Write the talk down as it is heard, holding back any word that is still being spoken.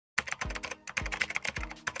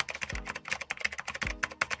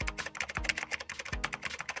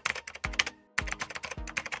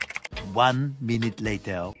1 minute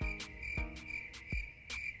later.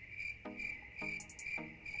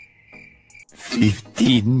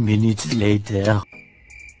 15 minutes later.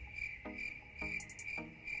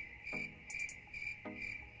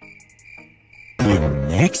 The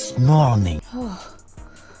next morning.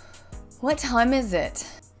 What time is it?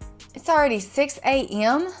 It's already 6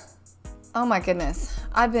 a.m.? Oh my goodness,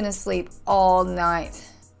 I've been asleep all night.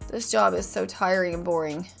 This job is so tiring and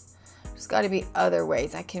boring. There's gotta be other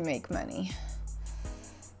ways I can make money.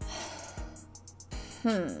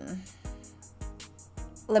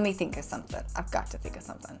 Let me think of something. I've got to think of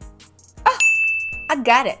something. Ah, I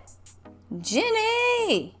got it.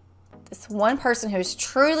 Jenny! This one person who's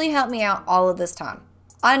truly helped me out all of this time.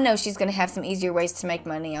 I know she's gonna have some easier ways to make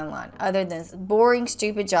money online other than this boring,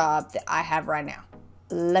 stupid job that I have right now.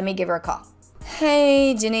 Let me give her a call.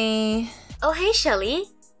 Hey, Jenny. Oh, hey, Shelly.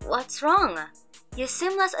 What's wrong? You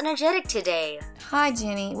seem less energetic today. Hi,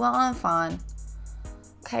 Jenny. Well, I'm fine.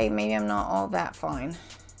 Okay, maybe I'm not all that fine.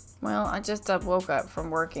 Well, I just woke up from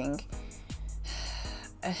working.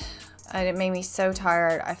 It made me so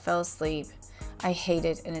tired. I fell asleep. I hate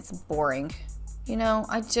it and it's boring. You know,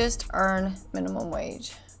 I just earn minimum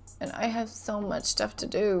wage and I have so much stuff to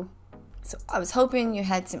do. So I was hoping you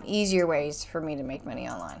had some easier ways for me to make money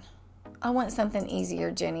online. I want something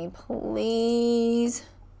easier, Jenny, please.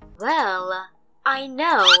 Well, I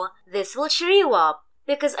know this will cheer you up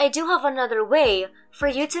because I do have another way for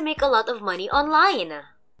you to make a lot of money online.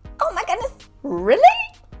 Oh my goodness, really?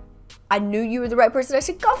 I knew you were the right person. I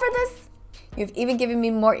should go for this. You've even given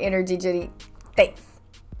me more energy, Jenny. Thanks.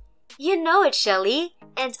 You know it, Shelly,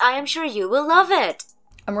 and I am sure you will love it.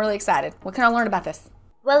 I'm really excited. What can I learn about this?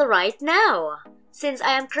 Well, right now, since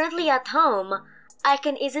I am currently at home, I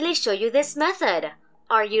can easily show you this method.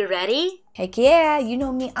 Are you ready? Heck yeah, you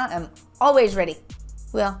know me, I am always ready.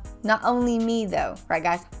 Well, not only me though, right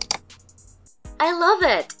guys? I love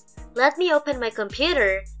it. Let me open my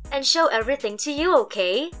computer and show everything to you,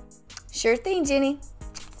 okay? Sure thing, Jenny.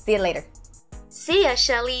 See you later. See ya,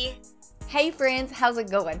 Shelly. Hey friends, how's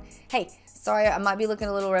it going? Hey, sorry I might be looking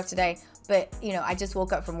a little rough today, but you know, I just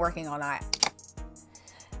woke up from working all night.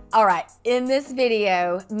 All right, in this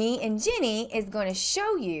video, me and Jenny is going to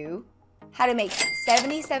show you how to make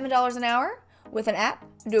 $77 an hour with an app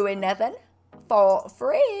doing nothing for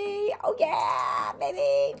free. Oh yeah,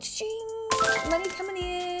 baby. Ching. Money coming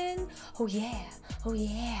in. Oh yeah, oh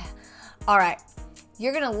yeah. All right,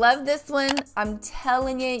 you're gonna love this one. I'm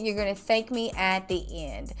telling you, you're gonna thank me at the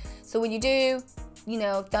end. So when you do, you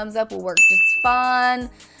know, thumbs up will work just fine.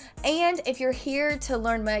 And if you're here to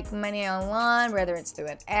learn make money online, whether it's through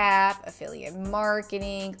an app, affiliate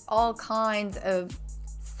marketing, all kinds of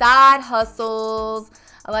side hustles.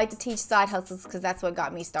 I like to teach side hustles because that's what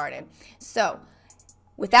got me started. So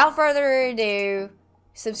without further ado,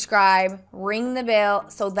 subscribe, ring the bell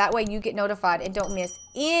so that way you get notified and don't miss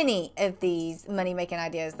any of these money making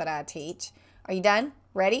ideas that I teach. Are you done?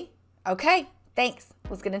 Ready? Okay, thanks.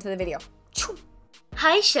 Let's get into the video.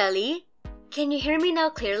 Hi, Shelly. Can you hear me now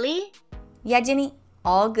clearly? Yeah, Jenny,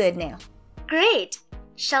 all good now. Great.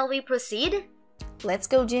 Shall we proceed? Let's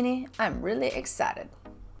go, Jenny. I'm really excited.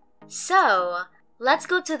 So, let's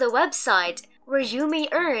go to the website where you may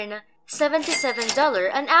earn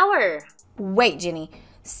 $77 an hour. Wait, Jenny,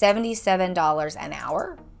 $77 an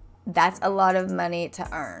hour? That's a lot of money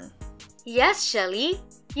to earn. Yes, Shelly,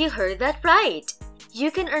 you heard that right.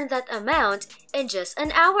 You can earn that amount in just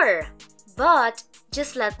an hour. But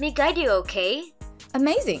just let me guide you, okay?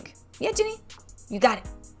 Amazing. Yeah, Jenny, you got it.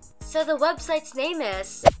 So the website's name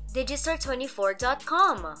is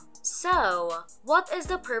Digistore24.com. So, what is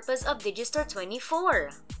the purpose of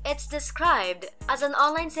Digistore24? It's described as an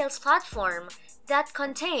online sales platform that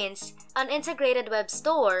contains an integrated web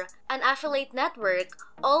store, an affiliate network,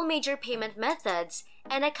 all major payment methods,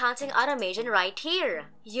 and accounting automation right here.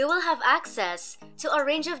 You will have access to a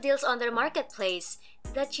range of deals on their marketplace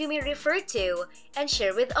that you may refer to and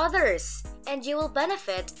share with others, and you will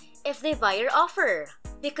benefit if they buy your offer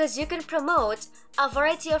because you can promote a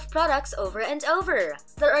variety of products over and over.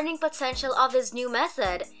 The earning potential of this new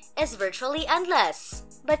method is virtually endless.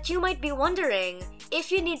 But you might be wondering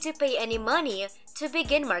if you need to pay any money to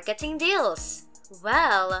begin marketing deals.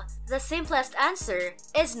 Well, the simplest answer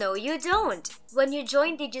is no, you don't. When you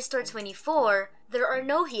join Digistore24, there are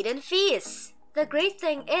no hidden fees. The great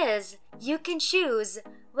thing is, you can choose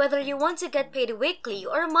whether you want to get paid weekly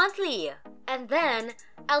or monthly. And then,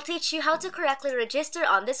 I'll teach you how to correctly register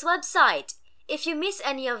on this website. If you miss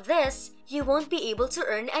any of this, you won't be able to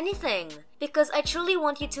earn anything because I truly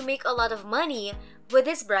want you to make a lot of money with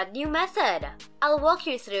this brand new method. I'll walk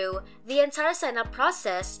you through the entire sign-up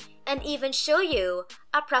process and even show you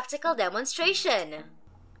a practical demonstration.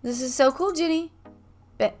 This is so cool, Jenny.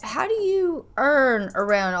 But how do you earn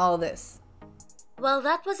around all this? Well,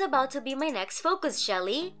 that was about to be my next focus,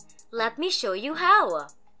 Shelly. Let me show you how.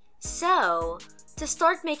 So, to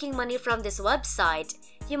start making money from this website,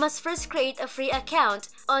 you must first create a free account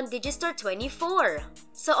on Digistore24.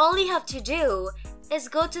 So all you have to do is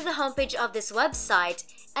go to the homepage of this website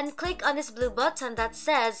and click on this blue button that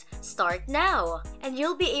says Start Now, and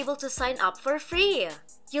you'll be able to sign up for free.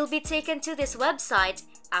 You'll be taken to this website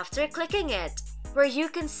after clicking it, where you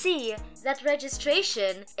can see that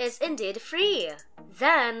registration is indeed free.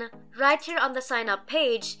 Then, right here on the sign up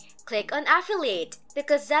page, click on Affiliate,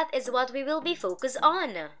 because that is what we will be focused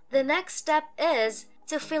on. The next step is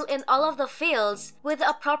to fill in all of the fields with the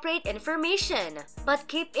appropriate information. But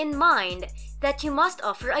keep in mind that you must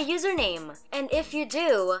offer a username. And if you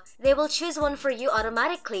do, they will choose one for you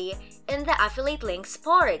automatically in the affiliate links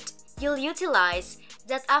part. You'll utilize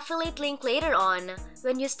that affiliate link later on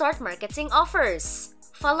when you start marketing offers.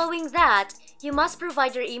 Following that, you must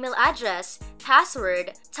provide your email address,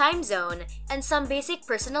 password, time zone, and some basic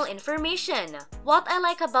personal information. What I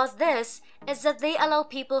like about this is that they allow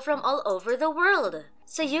people from all over the world.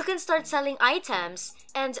 So you can start selling items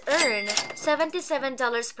and earn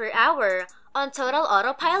 $77 per hour on total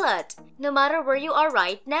autopilot, no matter where you are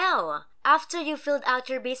right now. After you filled out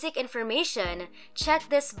your basic information, check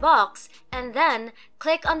this box and then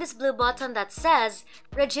click on this blue button that says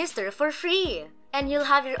Register for free. And you'll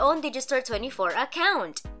have your own Digistore24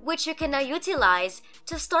 account, which you can now utilize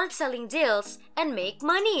to start selling deals and make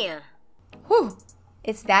money. Whew,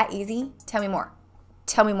 it's that easy? Tell me more.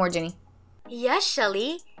 Tell me more, Jenny. Yes,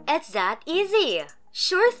 Shelly, it's that easy.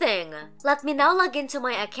 Sure thing. Let me now log into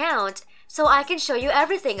my account so I can show you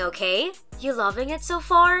everything, okay? You loving it so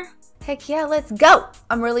far? Heck yeah, let's go!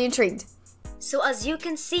 I'm really intrigued. So as you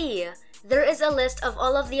can see, there is a list of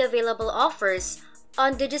all of the available offers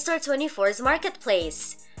on Digistore24's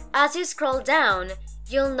marketplace. As you scroll down,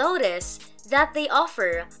 you'll notice that they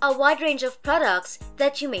offer a wide range of products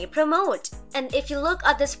that you may promote. And if you look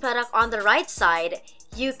at this product on the right side,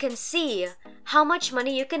 you can see how much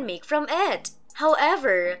money you can make from it.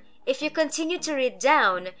 However, if you continue to read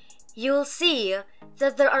down, you'll see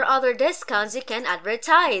that there are other discounts you can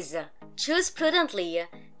advertise. Choose prudently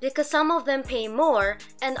because some of them pay more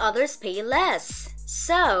and others pay less.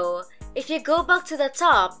 So, if you go back to the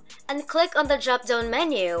top and click on the drop-down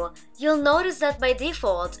menu, you'll notice that by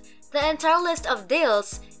default, the entire list of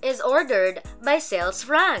deals is ordered by sales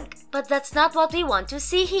rank. But that's not what we want to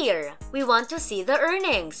see here. We want to see the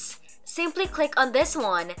earnings. Simply click on this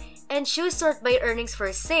one and choose Sort by Earnings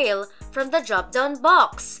for Sale from the drop-down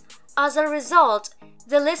box. As a result,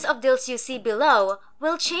 the list of deals you see below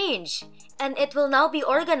will change, and it will now be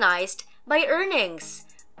organized by earnings,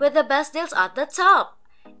 with the best deals at the top.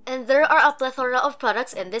 And there are a plethora of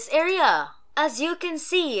products in this area. As you can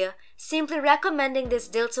see, simply recommending this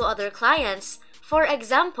deal to other clients, for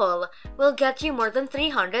example, will get you more than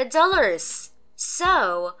 $300.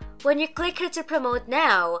 So, when you click here to promote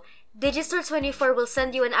now, Digistore24 will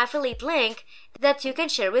send you an affiliate link that you can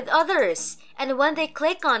share with others. And when they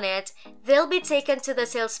click on it, they'll be taken to the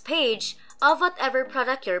sales page of whatever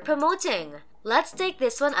product you're promoting. Let's take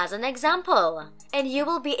this one as an example, and you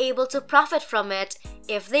will be able to profit from it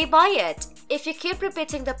if they buy it. If you keep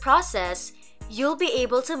repeating the process, you'll be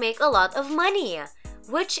able to make a lot of money,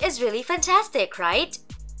 which is really fantastic, right?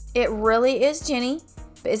 It really is, Jenny.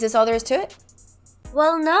 But is this all there is to it?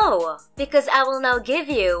 Well, no, because I will now give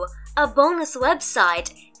you a bonus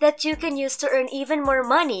website that you can use to earn even more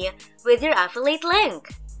money with your affiliate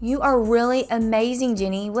link. You are really amazing,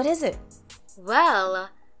 Jenny. What is it? Well,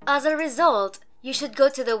 as a result, you should go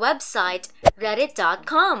to the website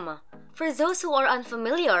reddit.com. For those who are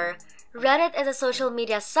unfamiliar, Reddit is a social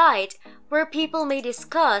media site where people may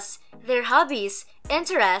discuss their hobbies,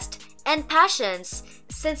 interests, and passions,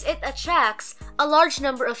 since it attracts a large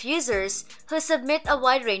number of users who submit a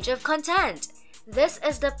wide range of content. This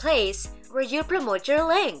is the place where you promote your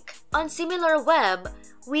link. On SimilarWeb,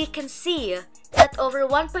 we can see that over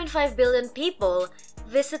 1.5 billion people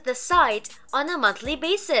visit the site on a monthly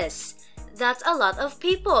basis. That's a lot of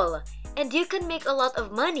people, and you can make a lot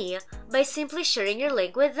of money by simply sharing your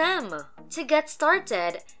link with them. To get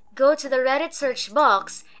started, go to the Reddit search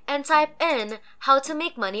box and type in how to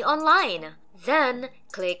make money online. Then,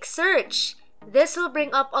 click search. This will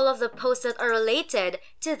bring up all of the posts that are related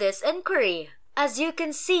to this inquiry. As you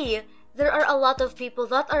can see, there are a lot of people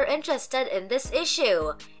that are interested in this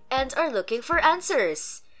issue and are looking for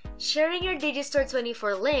answers. Sharing your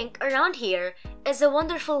Digistore24 link around here is a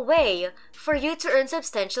wonderful way for you to earn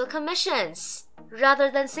substantial commissions.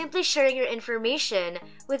 Rather than simply sharing your information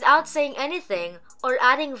without saying anything or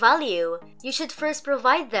adding value, you should first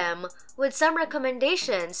provide them with some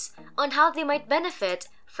recommendations on how they might benefit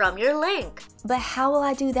from your link. But how will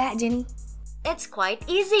I do that, Jenny? It's quite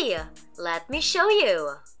easy. Let me show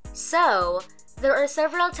you. So, there are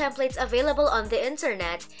several templates available on the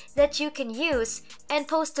internet that you can use and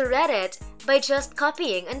post to Reddit by just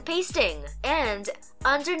copying and pasting. And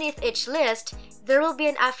underneath each list, there will be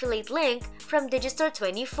an affiliate link from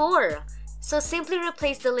Digistore24. So simply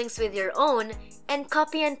replace the links with your own and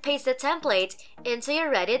copy and paste the template into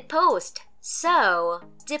your Reddit post. So,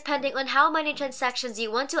 depending on how many transactions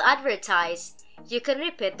you want to advertise, you can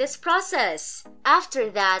repeat this process. After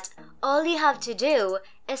that, all you have to do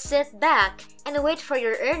is sit back and wait for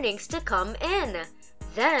your earnings to come in.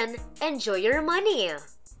 Then, enjoy your money.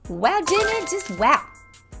 Wow, Jenny, just wow.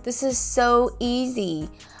 This is so easy.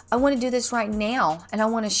 I want to do this right now, and I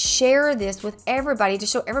want to share this with everybody to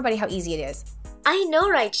show everybody how easy it is. I know,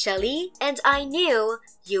 right, Shelly? And I knew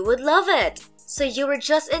you would love it. So you were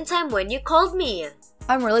just in time when you called me.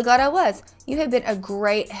 I'm really glad I was. You have been a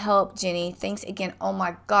great help, Jenny. Thanks again. Oh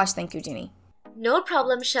my gosh, thank you, Jenny. No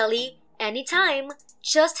problem, Shelly. Anytime.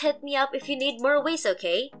 Just hit me up if you need more ways,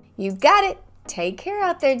 okay? You got it. Take care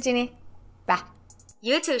out there, Jenny. Bye.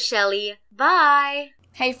 You too, Shelly. Bye.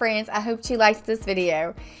 Hey friends, I hope you liked this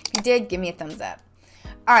video. If you did, give me a thumbs up.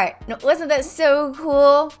 Alright, wasn't that so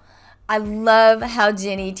cool? I love how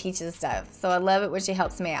Jenny teaches stuff. So I love it when she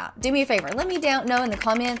helps me out. Do me a favor, let me know in the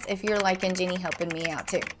comments if you're liking Jenny helping me out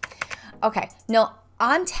too. Okay, no,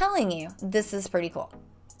 I'm telling you, this is pretty cool.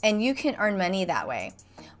 And you can earn money that way.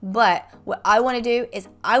 But what I want to do is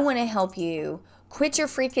I want to help you quit your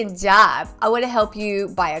freaking job. I want to help you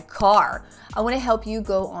buy a car. I want to help you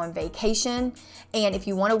go on vacation. And if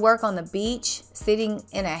you want to work on the beach, sitting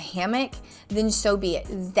in a hammock, then so be it.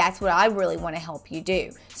 That's what I really want to help you do.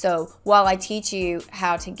 So while I teach you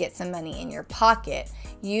how to get some money in your pocket,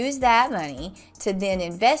 use that money to then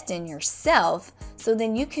invest in yourself so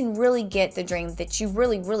then you can really get the dream that you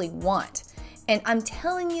really, really want. And I'm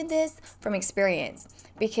telling you this from experience,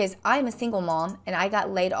 because I'm a single mom and I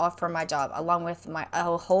got laid off from my job along with my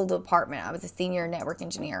whole department. I was a senior network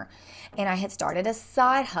engineer and I had started a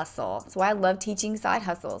side hustle. That's why I love teaching side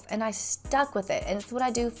hustles, and I stuck with it, and it's what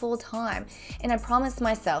I do full time. And I promised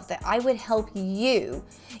myself that I would help you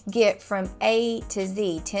get from A to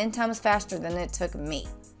Z 10 times faster than it took me.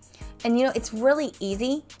 And you know, it's really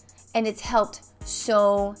easy and it's helped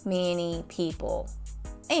so many people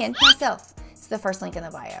and myself. It's the first link in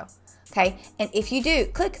the bio. Okay, and if you do,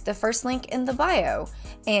 click the first link in the bio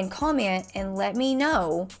and comment and let me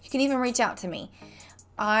know. You can even reach out to me.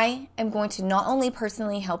 I am going to not only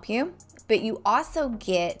personally help you, but you also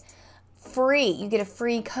get you get a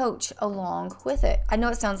free coach along with it. I know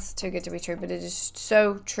it sounds too good to be true, but it is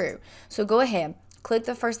so true. So go ahead, click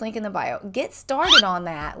the first link in the bio, get started on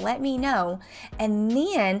that, let me know, and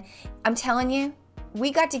then I'm telling you,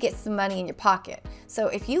 we got to get some money in your pocket. So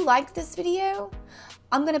if you liked this video,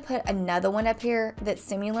 I'm going to put another one up here that's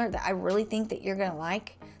similar that I really think that you're going to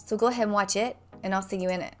like. So go ahead and watch it, and I'll see you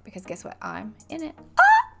in it, because guess what? I'm in it.